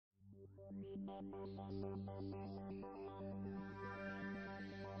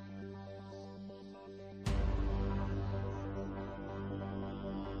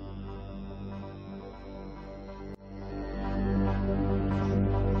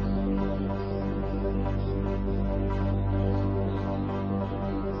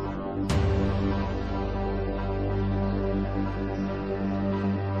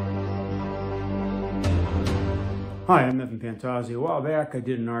Hi, I'm Pantazi. A while back I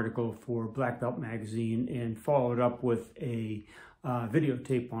did an article for Black Belt magazine and followed up with a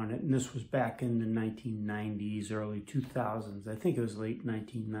videotape on it, and this was back in the 1990s, early 2000s. I think it was late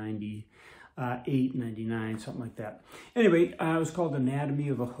 1998, 99, something like that. Anyway, it was called Anatomy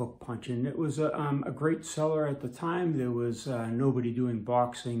of a Hook Punch, and it was a great seller at the time. There was nobody doing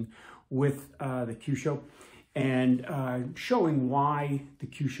boxing with the Kyusho, and showing why the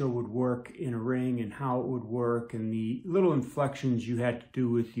Kyusho would work in a ring and how it would work and the little inflections you had to do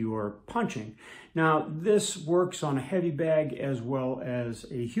with your punching. Now, this works on a heavy bag as well as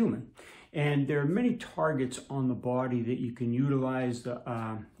a human. And there are many targets on the body that you can utilize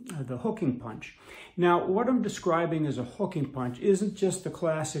the hooking punch. Now, what I'm describing as a hooking punch isn't just the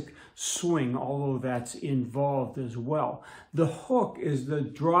classic swing, although that's involved as well. The hook is the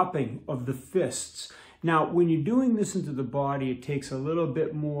dropping of the fists. Now, when you're doing this into the body, it takes a little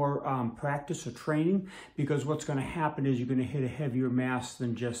bit more practice or training, because what's going to happen is you're going to hit a heavier mass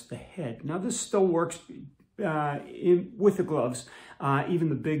than just the head. Now, this still works with the gloves, even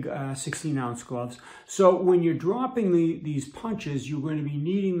the big 16-ounce gloves. So when you're dropping these punches, you're going to be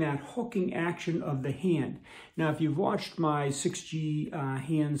needing that hooking action of the hand. Now, if you've watched my 6G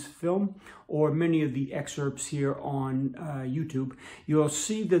hands film or many of the excerpts here on YouTube, you'll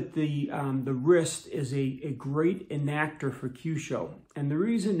see that the wrist is a great enactor for Kyusho. And the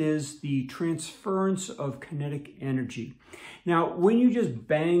reason is the transference of kinetic energy. Now, when you just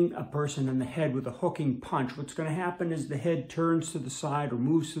bang a person in the head with a hooking punch, what's going to happen is the head turns to the side or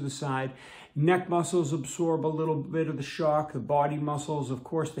moves to the side. Neck muscles absorb a little bit of the shock. The body muscles, of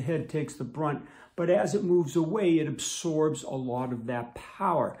course, the head takes the brunt. But as it moves away, it absorbs a lot of that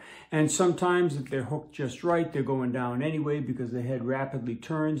power. And sometimes if they're hooked just right, they're going down anyway because the head rapidly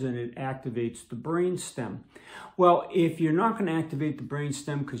turns and it activates the brain stem. Well, if you're not going to activate the brain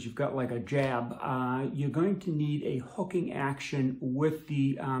stem because you've got like a jab, you're going to need a hooking action with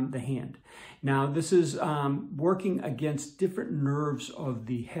the hand. Now, this is working against different nerves of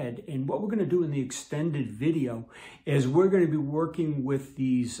the head. And what we're going to do in the extended video is we're going to be working with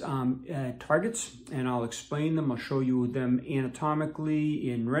these targets, and I'll explain them. I'll show you them anatomically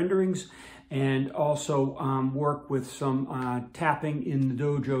in renderings, and also work with some tapping in the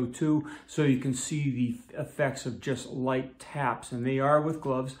dojo too, so you can see the effects of just light taps, and they are with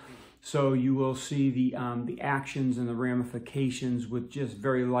gloves. So you will see the actions and the ramifications with just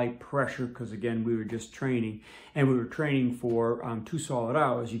very light pressure, because again, we were just training, and we were training for 2 solid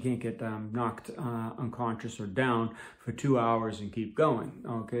hours. You can't get knocked unconscious or down for 2 hours and keep going.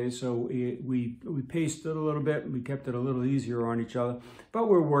 Okay, so we paced it a little bit, we kept it a little easier on each other, but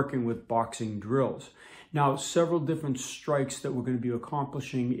we're working with boxing drills. Now, several different strikes that we're going to be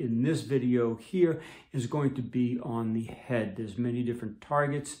accomplishing in this video here is going to be on the head. There's many different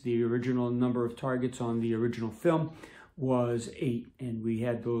targets. The original number of targets on the original film was 8, and we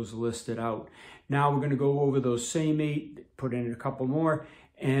had those listed out. Now we're going to go over those same 8, put in a couple more,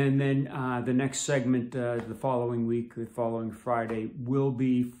 and then the next segment the following week, the following Friday, will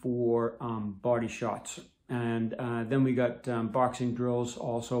be for body shots. And then we got boxing drills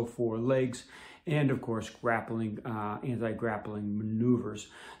also for legs, and of course grappling, anti-grappling maneuvers.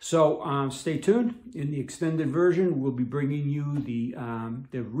 So stay tuned. In the extended version, we'll be bringing you the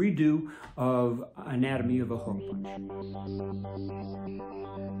redo of Anatomy of a Hook Punch.